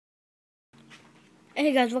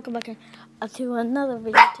Hey guys, welcome back to another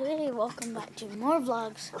video. Today, welcome back to more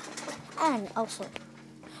vlogs, and also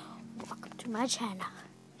welcome to my channel.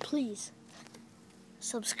 Please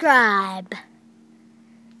subscribe.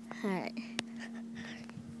 Alright.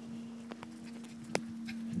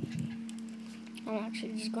 I'm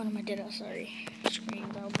actually just going to my data. Sorry,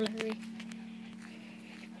 screen's all blurry.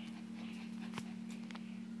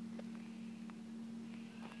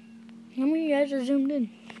 How many of you guys are zoomed in?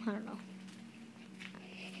 I don't know.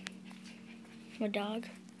 My dog.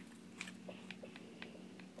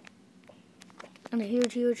 And a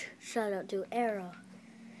huge shout out to Era,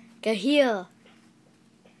 Gahia,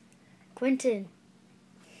 Quentin,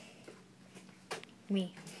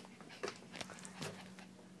 me.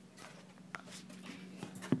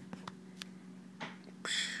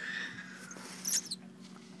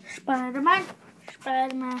 Spider-Man,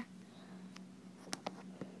 Spider-Man.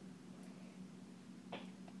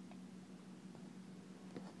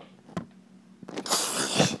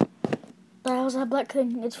 That was that black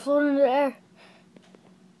thing. It's floating in the air.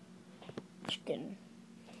 Just kidding.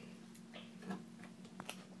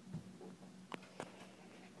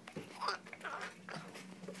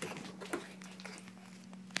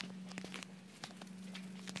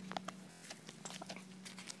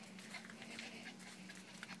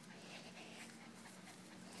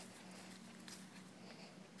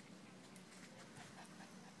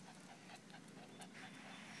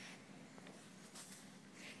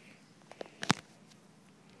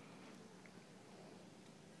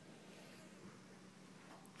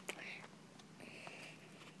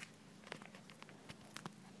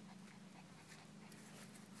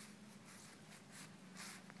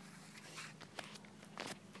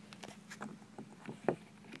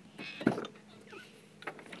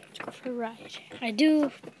 For a ride. I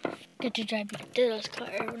do get to drive my dad's car,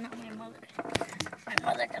 but not my mother. My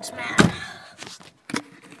mother gets mad. I'm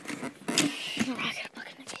not gonna look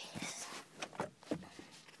in the case.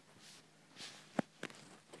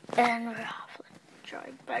 And we're off. Let's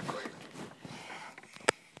drive backward.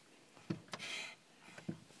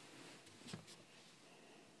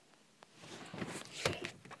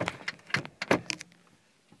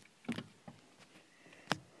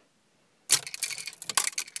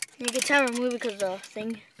 You can tell we're moving because of the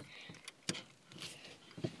thing.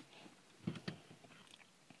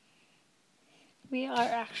 We are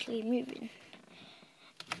actually moving.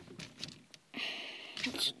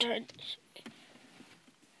 Let's start this way.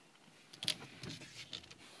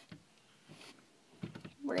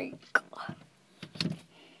 Brake.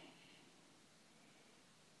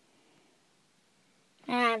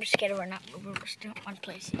 I'm just scared we're not moving. We're still in one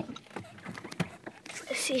place.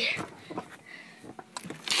 Let's see.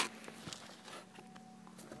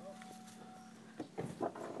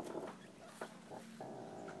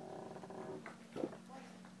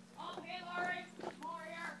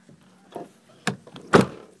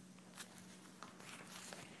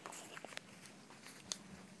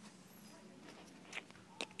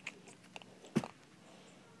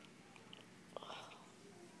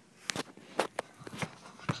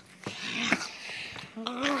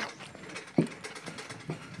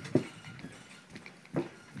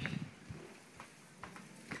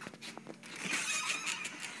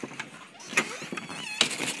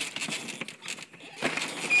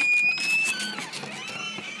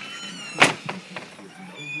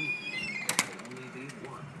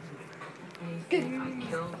 I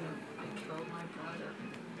killed my brother.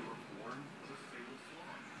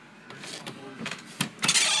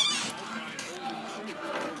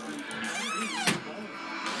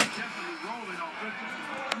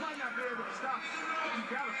 Might not be able to stop. You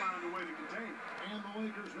gotta find a way to contain. And the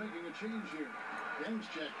Lakers making a change here. Ben's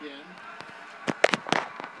checked in.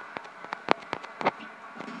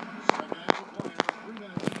 Second extra play with 3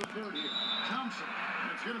 minutes in the third here. Thompson.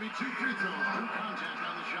 It's going to be 2 free throws. True contact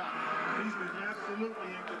on the shot. He's been absolutely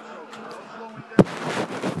in control. No slowing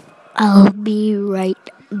down. I'll be right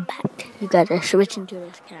back. You guys are switching to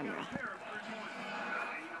this camera.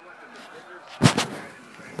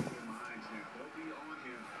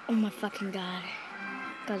 Oh my fucking god.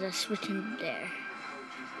 Guys are switching there.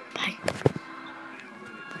 Bye.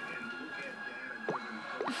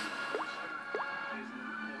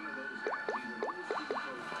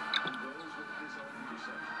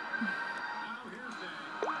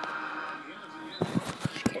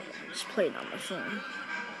 Just playing on my phone.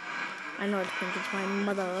 I know it's pink, it's my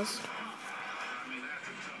mother's.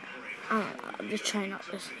 I don't know, I'm just trying out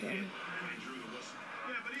this game.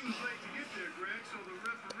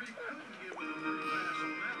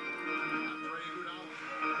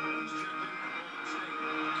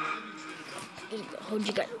 Hold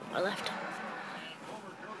you guys on my left.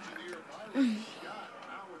 Scott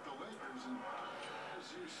out with the Lakers, and as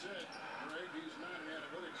you said, Greg, he's not an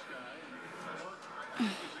analytics guy. And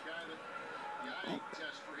he's a guy that the eye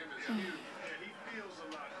test for him is huge. Yeah, he feels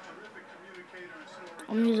a lot. Terrific communicator and storyteller.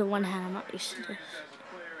 I'm using one hand. I'm not used to this. As a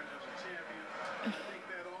player and as a champion, I think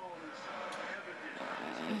that all is evident.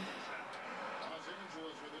 Los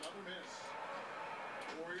Angeles with another miss.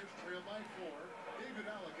 Warriors trail by 4. David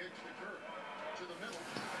allocates the curve to the middle.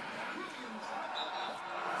 Williams.